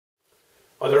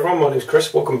Hi there everyone, my name is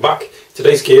Chris, welcome back.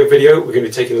 Today's gear video we're going to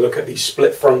be taking a look at the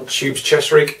split front tubes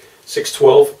chest rig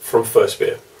 612 from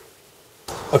FirstSpear.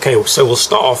 Okay, so we'll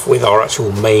start off with our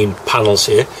actual main panels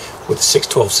here with the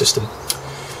 612 system.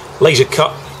 Laser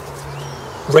cut,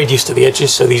 radius to the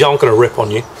edges, so these aren't going to rip on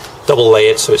you. Double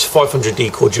layered, so it's 500D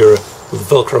Cordura with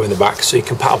Velcro in the back, so you're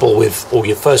compatible with all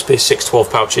your FirstSpear 612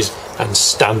 pouches and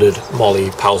standard Molly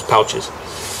Pals pouches.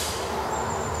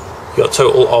 You've got a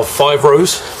total of 5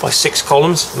 rows by 6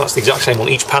 columns, and that's the exact same on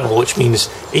each panel, which means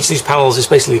each of these panels is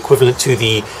basically equivalent to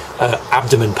the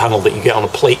abdomen panel that you get on a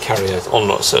plate carrier,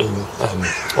 on certain,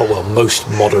 most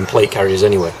modern plate carriers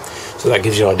anyway. So that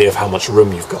gives you an idea of how much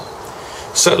room you've got.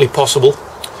 Certainly possible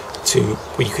to,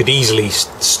 you could easily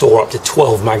store up to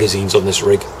 12 magazines on this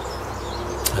rig.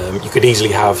 You could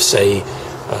easily have, say,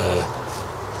 a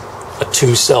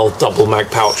 2-cell double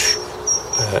mag pouch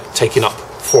taking up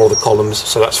 4 of the columns,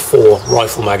 so that's 4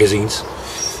 rifle magazines.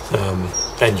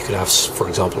 Then you could have, for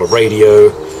example, a radio,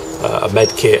 a med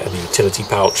kit, and a utility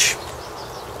pouch.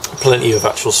 Plenty of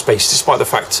actual space, despite the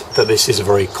fact that this is a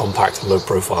very compact and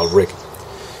low-profile rig.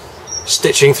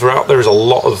 Stitching throughout, there is a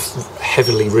lot of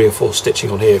heavily reinforced stitching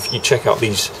on here. If you check out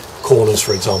these corners,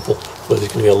 for example, where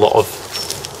there's going to be a lot of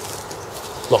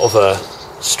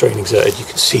strain exerted, you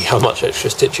can see how much extra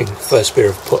stitching FirstSpear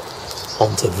have put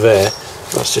onto there.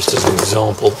 That's just as an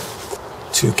example.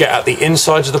 To get at the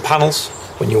insides of the panels,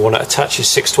 when you want to attach your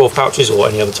 612 pouches or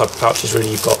any other type of pouches,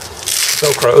 really, you've got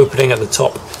Velcro opening at the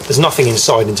top. There's nothing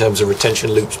inside in terms of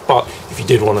retention loops, but if you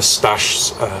did want to stash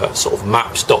sort of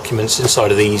maps, documents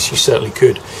inside of these, you certainly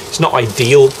could. It's not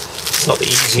ideal, it's not the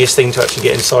easiest thing to actually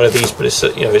get inside of these, but it's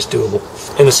it's doable.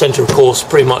 In the center, of course,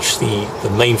 pretty much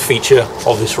the main feature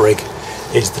of this rig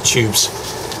is the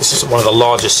tubes. This is one of the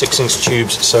largest 6-inch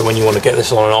tubes, so when you want to get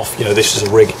this on and off, this is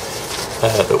a rig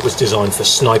that was designed for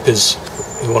snipers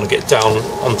who want to get down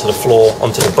onto the floor,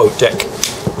 onto the boat deck,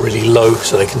 really low,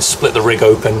 so they can split the rig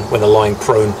open when they're lying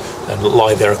prone and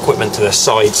lie their equipment to their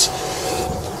sides.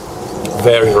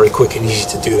 Very, very quick and easy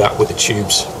to do that with the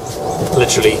tubes.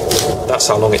 Literally, that's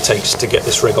how long it takes to get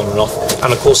this rig on and off.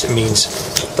 And of course it means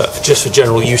that just for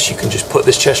general use, you can just put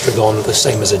this chest rig on the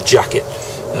same as a jacket.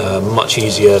 Much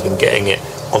easier than getting it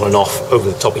on and off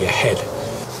over the top of your head.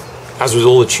 As with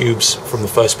all the tubes from the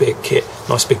FirstSpear kit,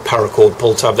 nice big paracord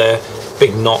pull tab there,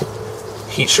 big knot,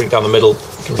 heat shrink down the middle.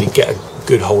 You can really get a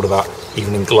good hold of that,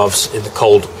 even in gloves, in the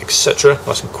cold, etc.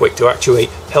 Nice and quick to actuate,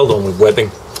 held on with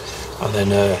webbing. And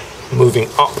then moving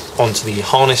up onto the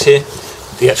harness here,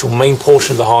 the actual main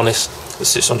portion of the harness that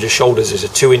sits on your shoulders is a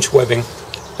 2-inch webbing,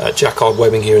 jacquard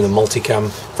webbing here in the multicam,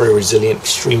 very resilient,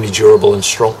 extremely durable and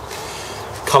strong.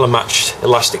 Colour matched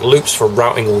elastic loops for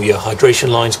routing all your hydration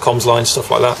lines, comms lines,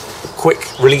 stuff like that.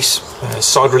 Quick release,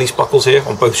 side release buckles here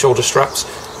on both shoulder straps,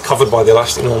 covered by the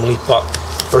elastic normally, but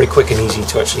very quick and easy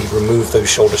to actually remove those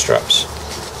shoulder straps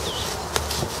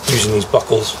using these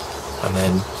buckles. And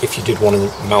then if you did want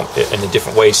to mount it in a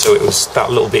different way, so it was that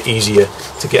little bit easier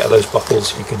to get at those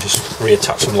buckles, you can just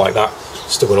reattach them like that.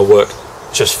 Still going to work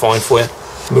just fine for you.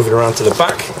 Moving around to the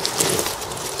back,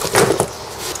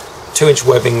 2-inch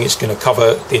webbing is going to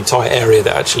cover the entire area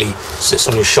that actually sits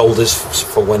on your shoulders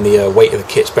for when the weight of the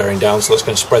kit's bearing down, so that's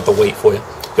going to spread the weight for you.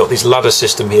 You've got this ladder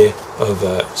system here of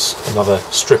another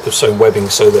strip of sewn webbing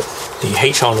so that the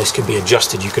H-harness can be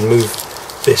adjusted. You can move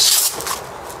this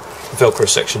Velcro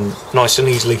section nice and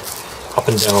easily up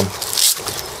and down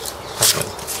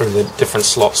through the different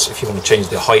slots if you want to change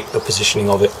the height, the positioning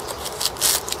of it.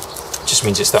 It just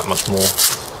means it's that much more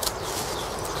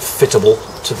fittable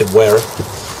to the wearer.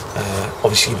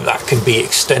 Obviously that can be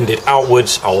extended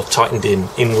outwards or tightened in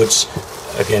inwards,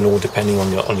 again all depending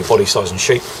on your body size and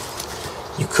shape.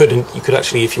 You could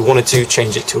actually, if you wanted to,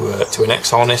 change it to an X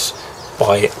harness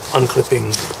by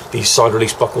unclipping these side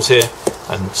release buckles here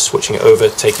and switching it over,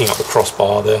 taking up the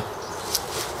crossbar there.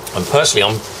 And personally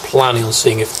I'm planning on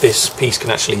seeing if this piece can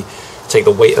actually take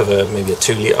the weight of maybe a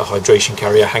 2-litre hydration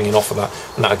carrier hanging off of that,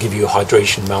 and that'll give you a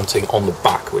hydration mounting on the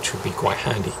back, which would be quite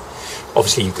handy.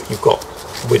 Obviously you've got,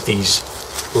 with these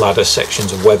ladder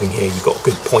sections of webbing here, you've got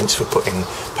good points for putting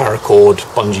paracord,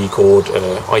 bungee cord,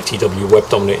 ITW web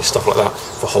dominated stuff like that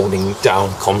for holding down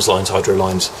comms lines, hydro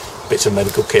lines, bits of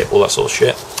medical kit, all that sort of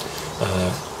shit.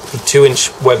 The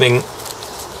 2-inch webbing,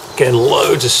 getting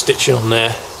loads of stitching on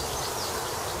there,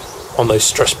 on those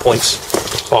stress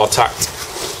points, bar tacked.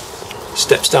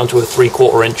 Steps down to a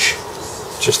 3/4 inch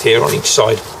just here on each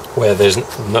side, where there's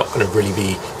not going to really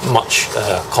be much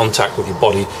contact with your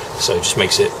body, so it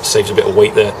just saves a bit of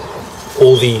weight there.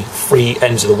 All the free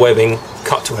ends of the webbing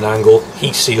cut to an angle,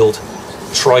 heat sealed,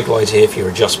 tri-glides here for your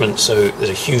adjustment, so there's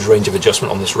a huge range of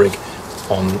adjustment on this rig,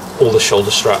 on all the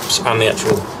shoulder straps and the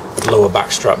actual lower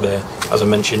back strap there, as I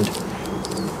mentioned,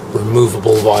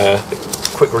 removable via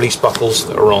quick release buckles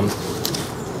that are on,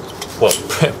 well,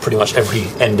 pretty much every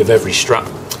end of every strap.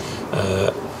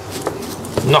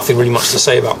 Nothing really much to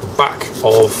say about the back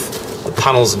of the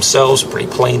panels themselves, pretty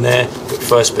plain there. Got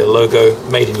FirstSpear logo,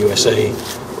 made in USA,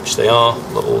 which they are,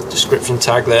 little description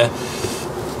tag there.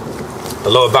 The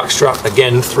lower back strap,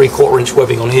 again, 3/4 inch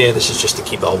webbing on here. This is just to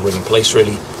keep the whole rig in place,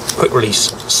 really. Quick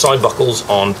release side buckles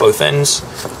on both ends.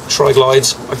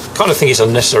 Tri-glides, I kind of think it's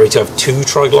unnecessary to have 2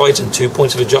 tri-glides and 2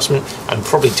 points of adjustment, and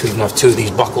probably to even have 2 of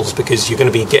these buckles, because you're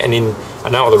going to be getting in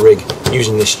and out of the rig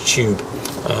using this tube.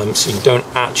 So you don't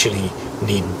actually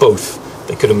need both.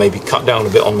 They could have maybe cut down a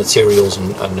bit on materials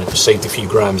and saved a few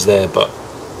grams there, but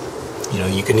you know,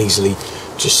 you can easily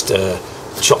just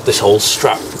chop this whole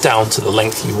strap down to the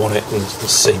length you want it and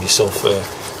save yourself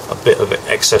a bit of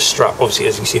excess strap. Obviously,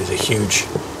 as you can see, there's a huge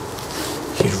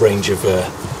range of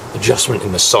adjustment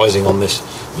in the sizing on this.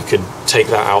 You could take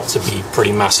that out to be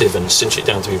pretty massive and cinch it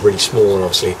down to be really small, and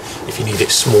obviously if you need it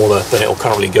smaller than it'll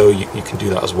currently go, you can do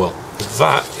that as well.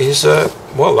 That is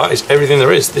well, that is everything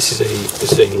there is. This is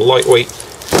a lightweight,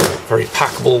 very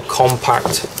packable,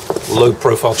 compact, low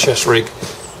profile chest rig.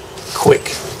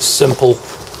 Quick, simple,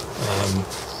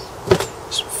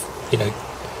 you know,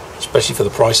 especially for the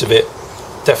price of it.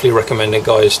 Definitely recommend it,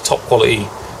 guys. Top quality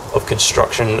of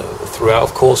construction throughout,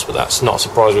 of course, but that's not a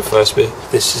surprise with FirstSpear.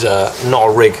 This is not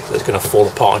a rig that's going to fall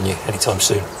apart on you anytime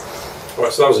soon.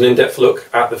 Alright, so that was an in-depth look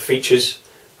at the features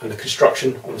and the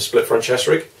construction on the split front chest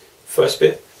rig,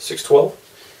 FirstSpear 612.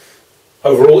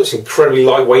 Overall, it's incredibly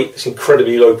lightweight, it's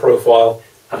incredibly low profile,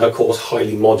 and of course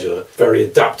highly modular, very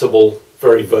adaptable,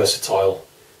 very versatile,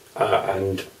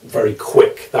 and very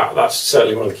quick. That's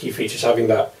certainly one of the key features, having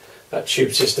that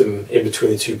tube system in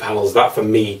between the 2 panels. That for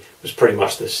me was pretty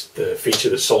much the feature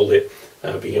that sold it,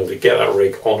 being able to get that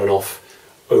rig on and off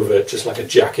over just like a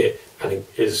jacket, and it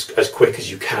is as quick as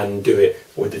you can do it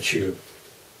with the tube.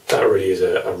 That really is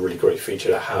a really great feature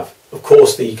to have. Of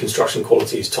course, the construction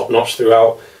quality is top notch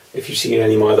throughout. If you've seen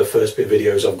any of my other FirstSpear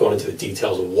videos, I've gone into the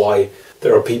details of why.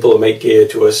 There are people that make gear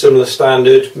to a similar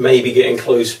standard, maybe getting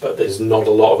close, but there's not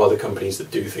a lot of other companies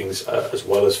that do things as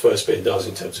well as FirstSpear does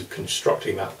in terms of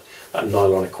constructing that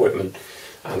nylon equipment.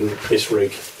 And this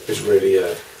rig is really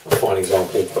a fine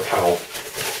example of how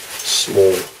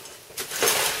small,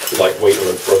 lightweight,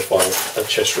 low profile a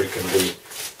chest rig can be.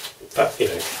 You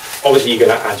know, obviously you're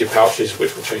going to add your pouches,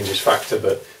 which will change this factor,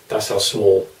 but that's how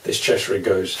small this chest rig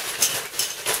goes.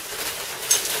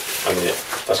 I mean,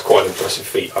 that's quite an impressive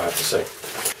feat, I have to say.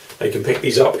 Now you can pick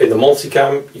these up in the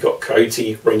multicam. You've got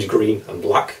Coyote, Ranger Green and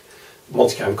Black.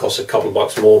 Multicam costs a couple of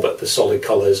bucks more, but the solid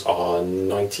colours are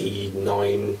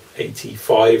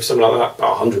 $99.85, something like that,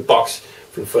 about 100 bucks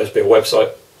from the FirstSpear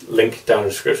website. Link down in the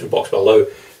description box below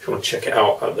if you want to check it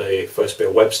out at the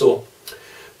FirstSpear web store.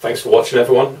 Thanks for watching,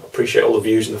 everyone. Appreciate all the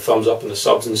views and the thumbs up and the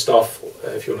subs and stuff.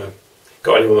 If you want to,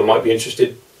 got anyone that might be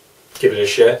interested, give it a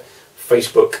share.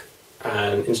 Facebook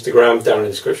and Instagram down in the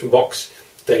description box.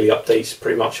 Daily updates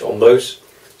pretty much on those.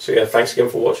 So yeah, thanks again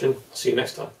for watching. I'll see you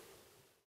next time.